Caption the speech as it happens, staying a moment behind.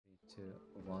2,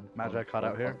 1. Magi caught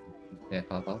out here. Yeah,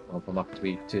 pal. Open up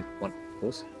 3, 2, 1.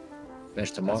 Close.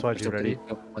 Finish the mark. SYG ready.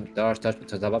 Dash,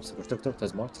 to the up, super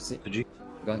to mark to see.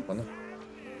 Going, one.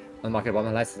 Unmark your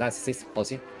bomb, last 6,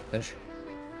 policy. Finish.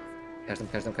 Catch them.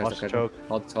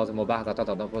 Hold them, move back.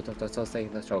 Don't put them, so stay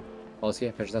in the choke.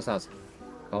 Policy, finish the sounds.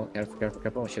 Go,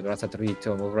 careful. Shit, right at 3,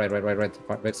 2, move right.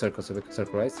 Big circle,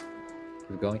 right.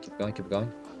 Keep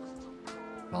going.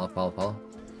 Follow.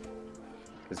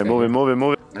 They're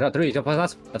moving. 3, jump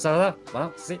left.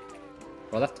 Left, see.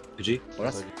 Go left. GG. Go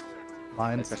left.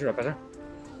 Lines. Pressure. Back.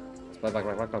 3,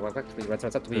 right,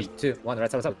 3, 2, 1,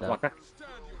 right, walk back.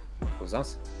 Goes down.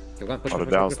 Keep going, push.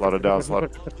 Slaughter down. Push,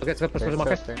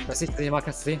 marker. See,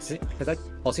 marker, see.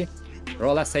 Hold, see.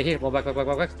 Roll left, stay here, roll back.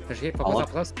 Push here,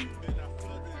 focus.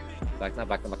 Back now.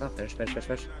 Finish.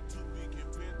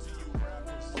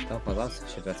 Hold on.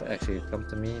 Shit, that's actually come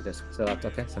to me. There's still up,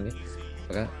 okay, somebody.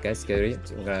 Okay, guys, get ready.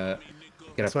 We're gonna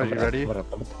get up. So, you ready? Out of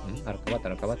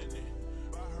combat.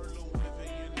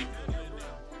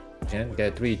 Jen,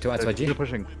 get 3, 2, Keep SYG.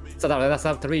 pushing. That's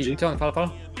up. 3, 2, 1,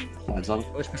 follow. Hands on.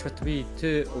 Push, 3,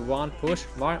 2, 1, push.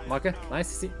 Marker. Nice,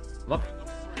 see. Come up.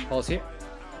 Pulse here.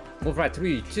 Move right,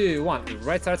 3, 2, 1.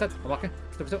 Right side. Marker.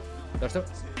 Stop. There's two.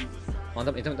 On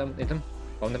them, hit them.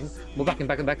 On them. Move back to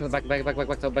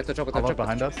choke. All up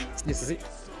behind us. See.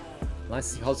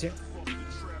 Nice, hold here.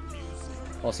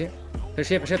 Push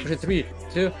here. 3,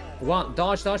 2, 1.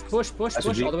 Dodge. Push. All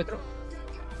the way through.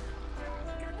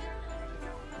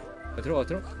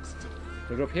 Through.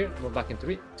 Regroup here. Move back in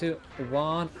 3, 2,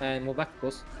 1, and move back.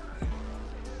 Close.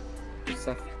 Good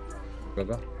stuff.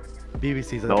 Go.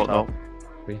 BBC's at No. the top.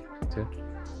 3, 2,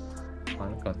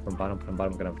 1. Go from bottom. We're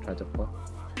gonna try to pull.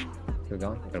 Keep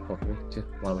going. We're gonna pull 3, 2,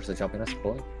 1. We're still jumping us.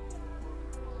 Pulling.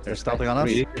 They're stealthing on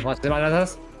us. 3, 1.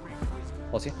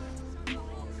 Hold here.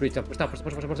 3, 2, push down.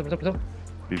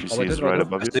 BBC is right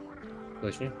above you.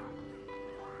 Push.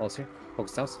 Hold here.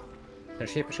 Focus down.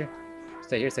 Finish here.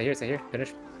 Stay here.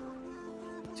 Finish.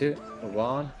 2,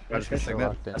 1. Finish.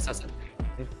 Signet. Assassin.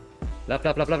 Left.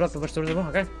 Push towards the wall.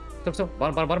 Okay. Stop.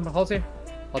 Bottom. Hold here.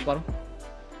 Hold bottom.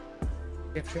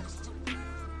 Okay, for sure.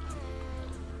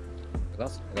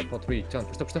 Last. I got pull 3, 2, 1.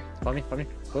 Push. Follow me.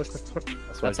 Push.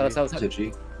 Left side.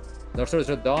 GG.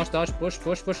 Dodge. Push.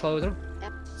 Follow through.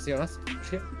 Yep. See on us. Push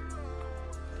here.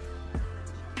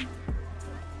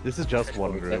 This is just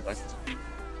one group.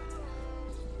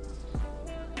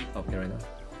 Okay, right now.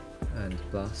 And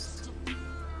blast.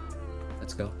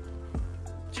 Let's go.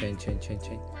 Chain.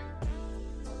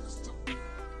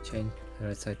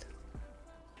 Right side.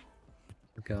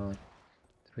 Keep going.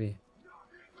 3,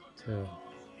 2,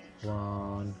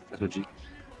 1. SYG.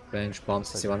 Range bombs.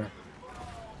 See one.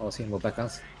 See, move back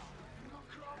us.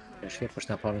 Finish here. Push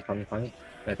down. Follow me.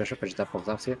 Right pressure. Push down.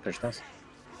 Focus down. Push down.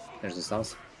 Finish the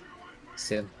stance.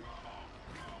 Sit.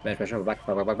 Right pressure. Back.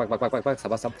 Stop.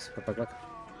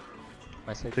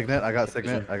 Back. Signet. I got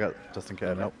Signet. I got just in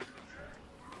case. Nope.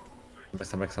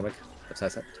 Stomach.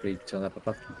 Upside. 3, 2, 1.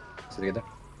 Up. Sit together.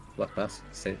 Block pass.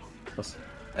 Stay close.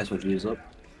 SYG is up.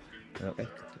 Okay.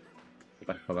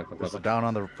 Back. There's a down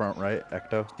on the front right.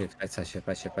 Ecto. Shift.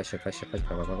 Back.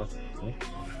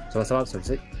 So,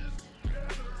 see.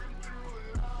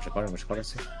 Push.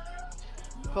 See.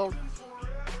 Hold.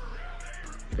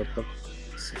 Go.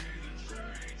 See.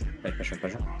 Right, pressure.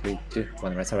 3, 2,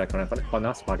 1. Right side. One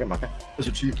now. Marker.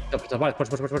 SYG. Push.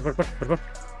 Stop.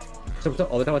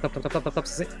 All the way top.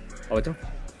 See. All the way through.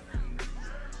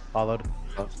 Followed.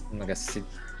 Oh, I guess see.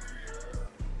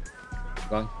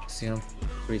 Gone. See him.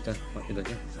 3, 2, 1. You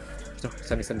looking? Stop.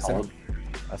 7.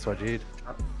 SYG'd.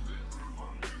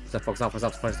 Step focus down. Push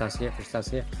down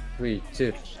here. 3,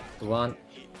 2, 1.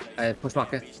 And push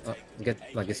marker. Get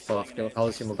like this fall off.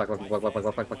 Policy. Move back. 3,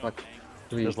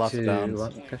 There's lots of 2, downs.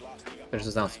 1. Okay. Finish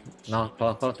this down. Now,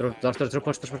 follow through. Push.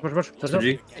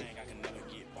 SYG.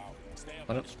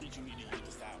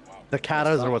 The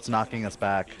katas are what's knocking us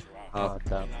back.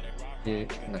 You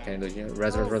okay, illusion.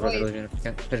 Res illusion.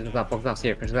 Finish the down. Focus down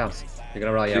here. Finish the down. You're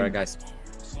gonna roll area, guys.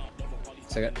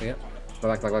 Second. Go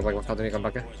back. Come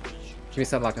back. Give me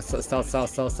some like a start.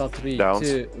 3, Downs.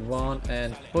 2, 1,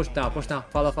 and push down.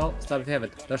 Follow. Start with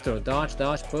heaven.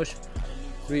 Dodge, push.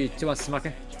 3, 2, 1,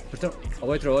 smack. Push through. All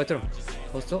the way through.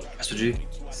 Hold still. SYG.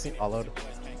 See. Followed.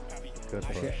 Good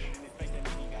push.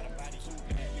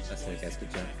 That's it, guys.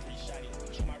 Good job.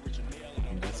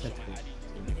 And that's it.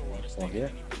 4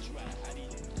 here.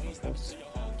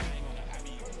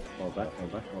 Fall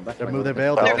back. They moved their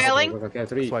veil. They're bailing. Okay,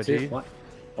 3, 2, 1.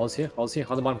 Hold here. Hold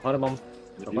the bottom.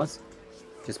 From us.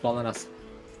 Just ball on us.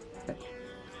 Okay.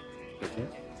 Good here.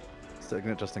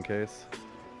 Signet just in case.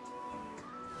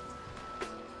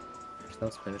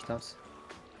 Finish those.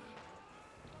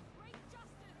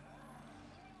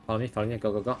 Follow me,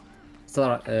 go.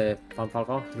 Start,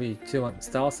 follow. 3, 2, 1,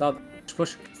 stop,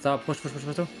 push, stop, push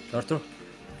through,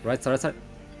 right side.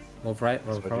 Move right,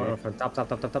 move from top.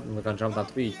 We're gonna jump down,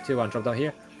 3, 2, 1, drop down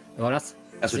here. You want us?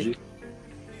 SOG.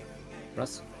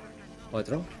 Russ. All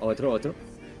the way through.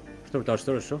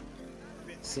 Through.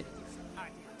 See.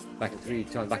 Back in 3,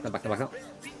 2, 1, back now.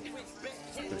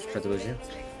 Try to lose you.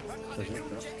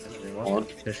 On.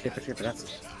 Finish here,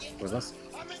 that's. With us.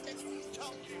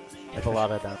 Have a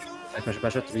lot of that.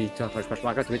 Pressure, 3, 2, 1, push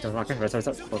marker, 3, 2, 1, marker, rest,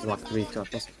 close marker, 3, 2, 1,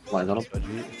 plus. Lines on him.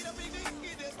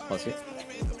 Pause here.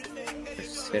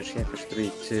 Finish here, push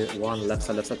 3, 2, 1, left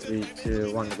side, 3,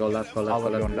 2, 1, go left.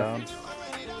 Going down.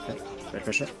 Right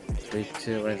pressure. 3,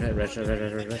 2, rest.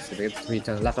 3,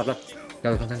 2, left.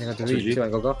 Go, continue, 3, 2,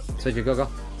 1, go. Switch, go.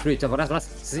 3, 2, 1,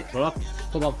 rest. See, roll up.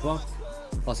 Pull on.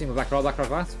 Pause here, move back, roll back.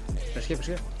 Push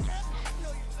here.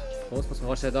 Pause,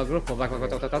 watch the dog group, move back. On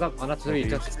that 3,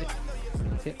 2, 1,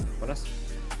 here, for us.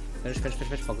 Finish,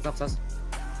 focus up, sus.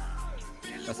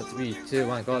 That's a 3, 2,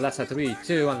 1, go left side, 3,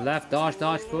 2, 1, left, dodge,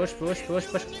 push.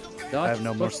 Dodge, I have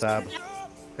no more stab.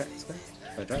 Okay, it's good.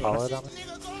 Follow it on it.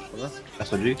 Hold on.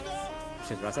 SOG.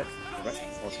 Shit, right side. Right,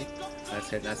 also.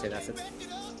 That's it.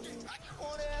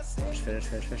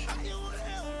 Finish.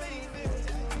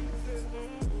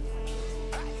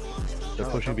 They're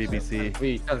pushing BBC.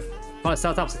 3, 2,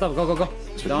 stop, go.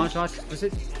 Dodge,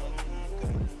 proceed.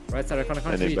 Right side, corner,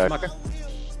 3, 2, marker.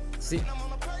 See.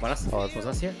 One us. Pause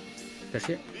us here. Push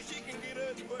here.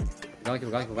 Keep going. Go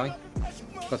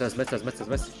to the mid.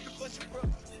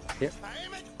 Here.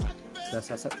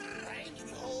 That's it.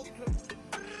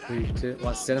 3, 2,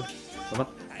 1, sit him. Come up.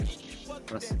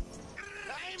 One us.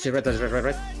 Shit, right.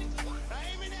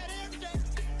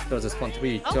 Throws this one,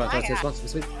 3, 2, 1, throws this one,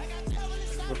 speed.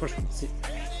 Push. See.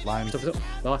 Line. Stop.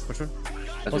 No, push through.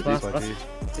 Pause, balance.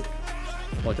 See.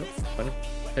 Go through. Running.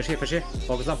 Push here.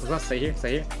 Focus on. Stay here.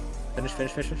 Finish.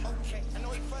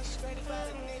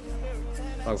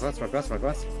 Rock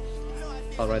glass.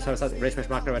 All right, side. Rage push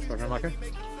marker.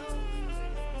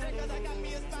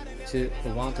 2,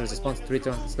 1, to response. 3,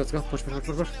 2, 1. Let's go. Push.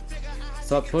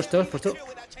 Stop. Push through.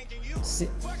 See.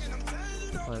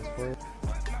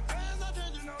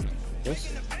 Yes.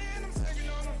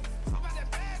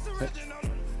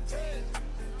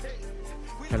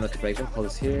 Try not to break them. Hold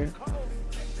this here.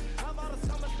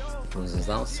 Close this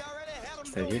down.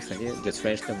 Stay here. Just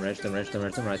range them. Right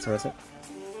side.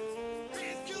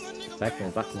 Back,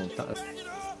 move.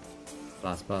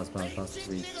 Blast.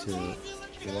 3, 2,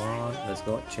 1. Let's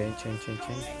go. Chain.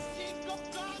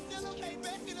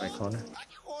 Right corner.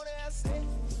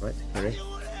 Right, ready.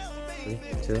 3,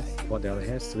 2, 1. The other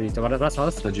here. 3, 2, 1. Blast.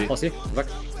 Pause here. Back.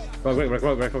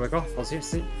 Go. Pause here.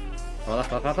 See.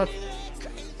 Left.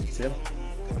 See them.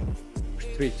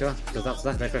 3, 2, 1. Just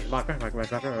down. Right marker.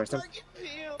 Rest them.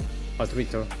 3,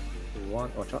 2,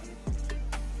 1. Watch out.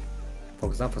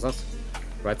 Focus on.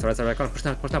 Right corner. Push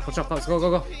down. Let's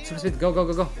go. Super speed.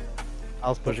 Go.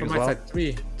 I'll push as right well. side.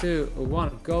 3, 2,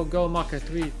 1. Go. Marker.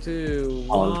 3, 2,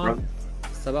 1.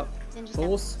 Step up.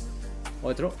 Pulse. All the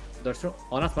way through. Dodge through.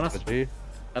 On us. SOG.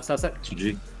 Left side.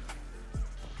 SOG.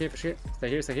 Here, push here. Stay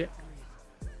here.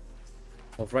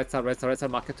 Move right side.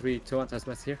 Marker 3, 2, 1.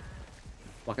 Test here.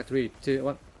 Marker 3, 2,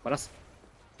 1. On us.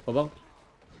 Boom.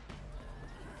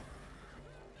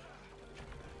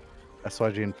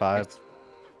 SYG in 5.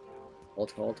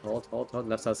 Hold.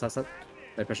 Left side.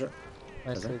 Right pressure.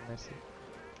 Nice lead.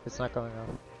 It's not coming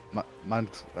out. Mine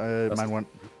went.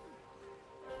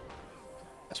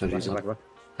 SOG's on.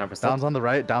 Downs on the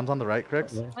right,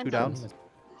 Crix. 2 downs.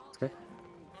 Okay.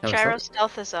 Gyro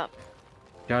stealth is up.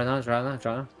 Gyro now.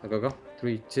 Go.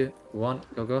 3, 2, 1.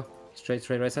 Go. Straight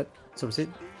right side. Super seat.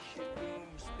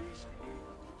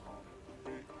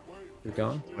 Keep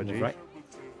going. Move right.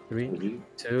 3,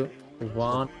 2,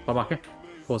 1. Ball marker.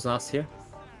 Pulse on us here.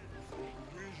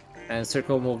 And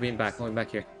circle moving back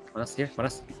here. On us.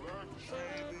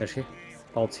 Push here.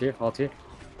 Hold here.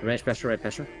 Range pressure, right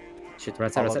pressure. Shoot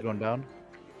right side. Going down.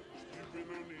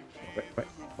 Right.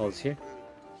 Hold here.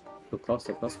 Too close.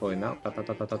 Going now.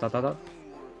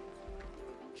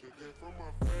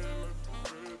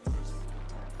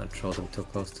 Don't throw them too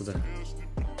close to the.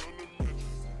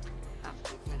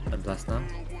 And blast now.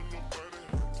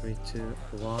 3, 2,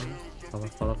 1.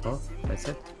 Follow. That's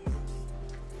it.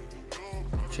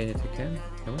 Chain if you can.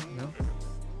 Come on, no.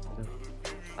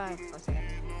 5 plus 8.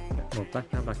 Move back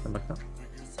now.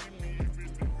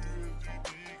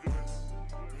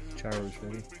 Gyro's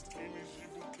ready.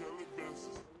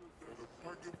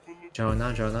 Gyro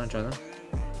now.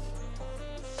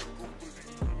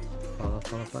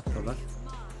 Follow back.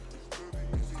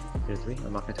 Here 3.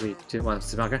 I'm marker 3, 2, 1.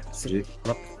 See marker. See.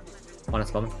 Up. On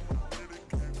us, bomb.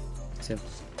 See him.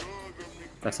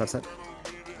 Left side, side.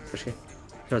 Push here.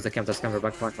 Towards the camp, we're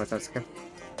back, towards the camp.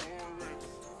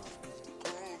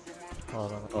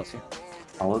 Hold on. Oh, see.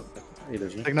 Hold.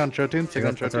 Signal on 13, signal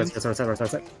on 13.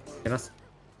 Right. In us.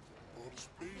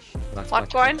 Lock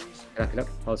going. Get up.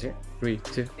 Hold here. 3,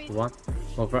 2, 1.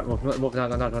 Move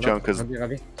down. Junk is-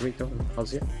 3, 2, hold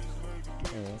here.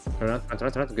 Turn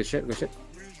around. Good shit.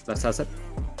 Left side, side.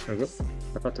 Regroup.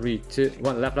 Left, 3, 2,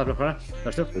 1. Left, right.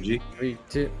 Let's do. OG. 3,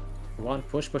 2, 1.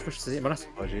 Push. See, manas.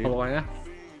 OG. Come on,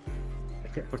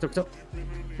 okay, push up.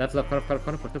 Left,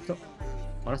 corner. Push up.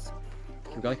 Manas.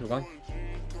 Keep going.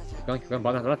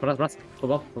 Balance.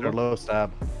 Pull They're low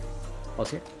stab. Hold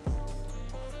here.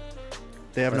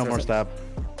 They have no more stab.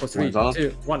 Push 3,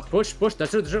 2, 1. Push.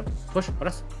 That's true. Push.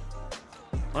 Manas.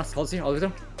 Hold here. All the way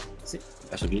down. See.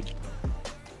 That's a good.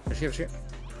 Push here.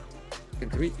 In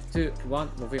 3, 2, 1.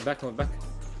 Moving back.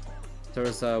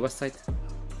 Towards west side.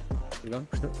 Keep going.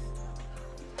 Push through.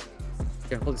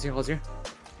 Okay, hold here.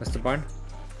 That's the barn.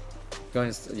 Go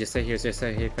and just stay here.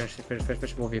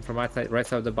 Finish. Moving from right side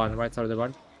of the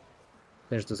barn.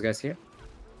 Finish those guys here.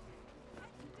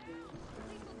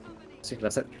 See,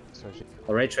 left side.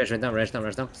 Rage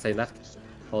down. Stay left.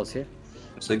 Hold here.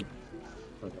 Sig.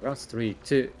 Rounds 3,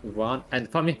 2, 1. And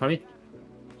follow me.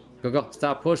 Go.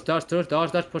 Stop. Push. Dodge.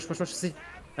 Push. See.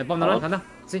 And bomb the line.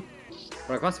 See.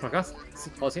 Right across.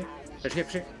 See. Hold here.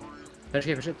 Finish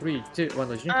here. 3, 2,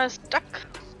 1. Stuck.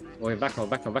 Moving back.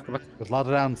 With a lot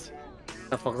of downs.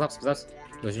 Focus up.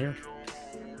 Losing.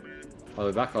 All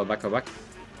the way back.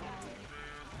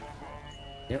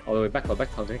 Yeah, all the way back.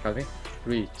 Count me.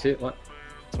 3, 2, 1.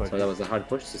 So that was a hard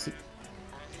push. So see.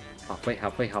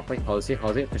 Halfway.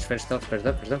 Hold it. Finish up.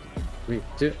 3,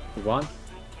 2, 1.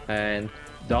 And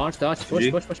dodge.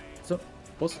 Push. So,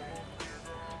 pulse.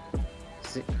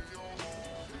 See.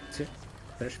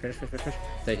 Finish.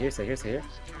 Stay here. Finish.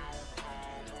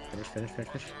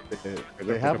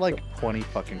 They have like 20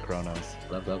 fucking chronos.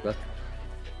 Left. Okay.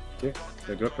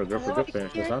 Regroup.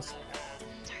 Finish this last.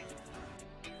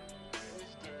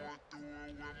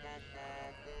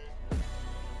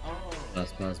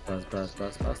 Pass.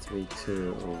 3,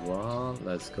 2, 1.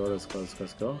 Let's go.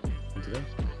 Into them.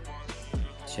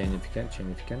 Chain if you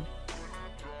can.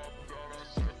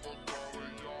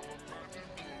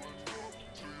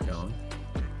 Down.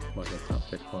 Watch the top.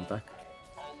 Take one back.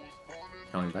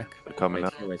 Coming back. They're coming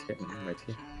up. Right here.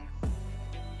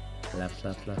 Left.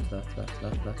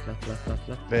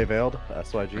 They veiled.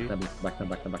 SYG. Back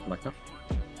now.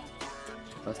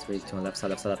 Left 3, 2, 1. Left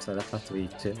side. 3,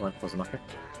 2, 1. Pause the marker.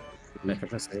 Make a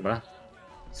press. Voilà.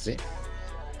 See.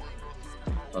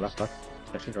 Roll left.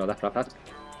 Actually, roll left.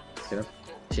 See them.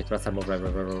 Shit, right side. Move right.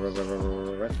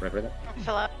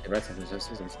 Fill up. Right side.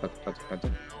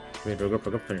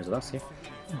 Regroup. Finish the last. See.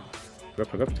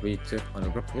 Regroup. 3, 2, 1.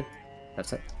 Regroup. Good. Left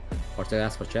side. Watch the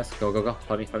ass. Go.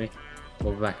 Follow me.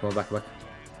 Move back.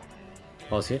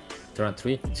 Pause here. Turn around.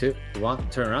 3, 2, 1.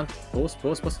 Turn around. Pause.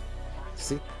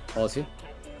 See. Pause here.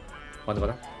 On the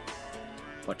bottom.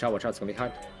 Watch out. It's gonna be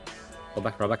hard. Go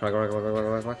back. Go back.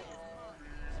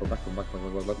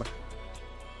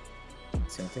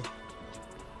 Same thing.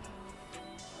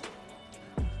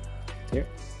 Here.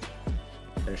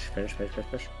 Finish.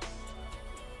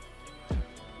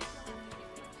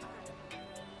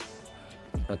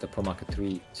 At the pro market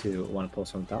 3, 2, 1.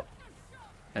 Pulse on top.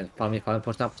 And follow me.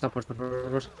 Push down.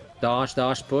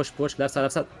 Dodge. Push. Left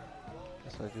side.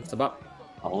 It's about.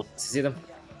 Hold. See them.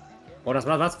 Bonus.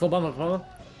 Full bomb.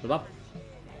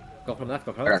 Go from left.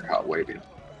 I got caught waiting.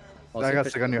 I got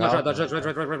sick on your Dodge. house.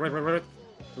 Right.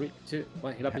 3, 2,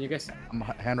 1. Heal up on you guys. I'm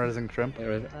hand raising shrimp.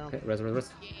 Okay, res.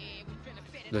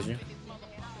 Dodge.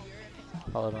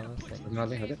 Hold on. This thing.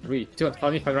 Nothing. 3, 2, 1.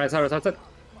 Follow me. Right side.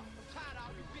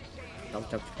 Jump.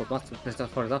 For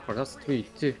us. 3,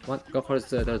 2, 1. Go for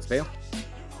the veil.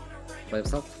 By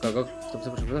himself. Go.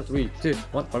 Stop. 3, 2,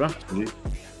 1. Hold on.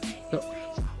 Go.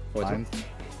 Fine.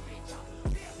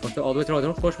 Push all the way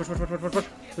through. Push.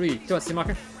 3, 2, 1. See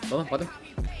marker. Bottom.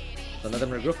 Don't let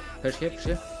them regroup. Push here.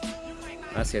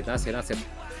 That's it.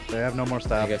 They have no more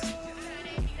stab. Okay, guys.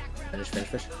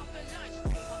 Finish.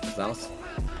 Bounce.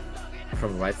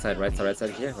 From right side here.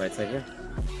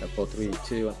 Pull 3,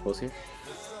 2, 1. Pulse here.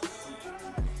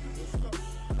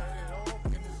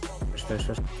 Finish.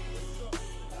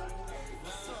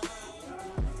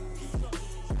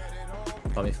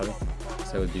 Follow me. So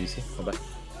what do you see? Go back.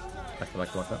 Back. Full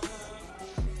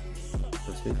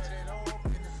speed.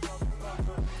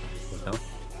 Move down.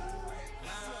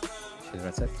 She's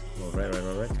right side. Move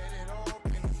right.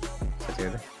 Set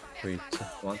together. 3, 2,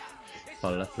 1.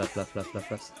 Follow left.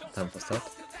 Time for start.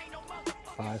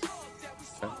 5.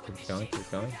 Keep going,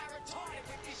 keep going.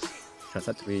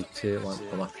 Translate 3, 2, 1,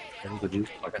 come on.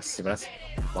 Walk us, see us.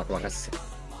 Walk us.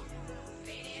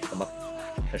 Come up.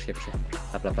 Push, keep pushing.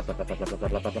 Lap.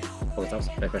 Focus out.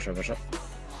 Right pressure.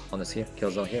 On this here.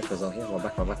 Kill zone here. One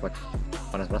back. On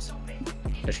us.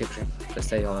 Push, keep pushing. Just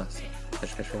stay on us.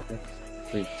 Push. 3,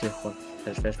 2, 1.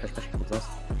 Push. Focus out.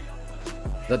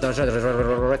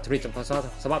 Right, 3, 2, 1.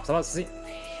 Sub up, see.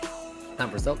 Time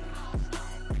for stealth.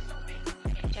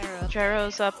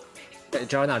 Gyro's up.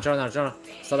 Gyro now.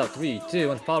 Start up. 3, 2,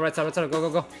 1. Follow right side.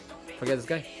 Go. Forget this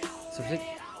guy. Super.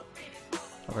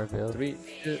 Revealed. 3,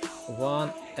 2,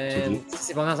 1, and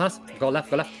see nice. Go left.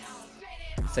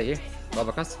 Stay here. Go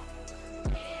back us.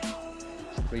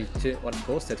 3, 2, 1.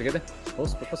 Go. Stay together.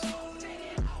 Close.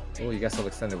 Oh, you guys have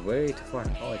extended way too far.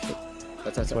 Holy shit.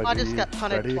 That's I just got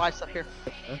punted twice up here.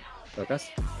 Go Gus.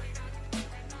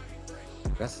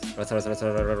 Right.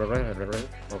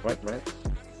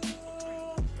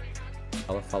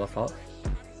 Follow.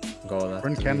 Go left.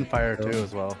 Run cannon fire too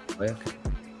as well. Oh, yeah.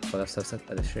 Go left, at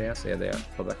the share. So yeah, they are.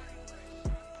 Go back.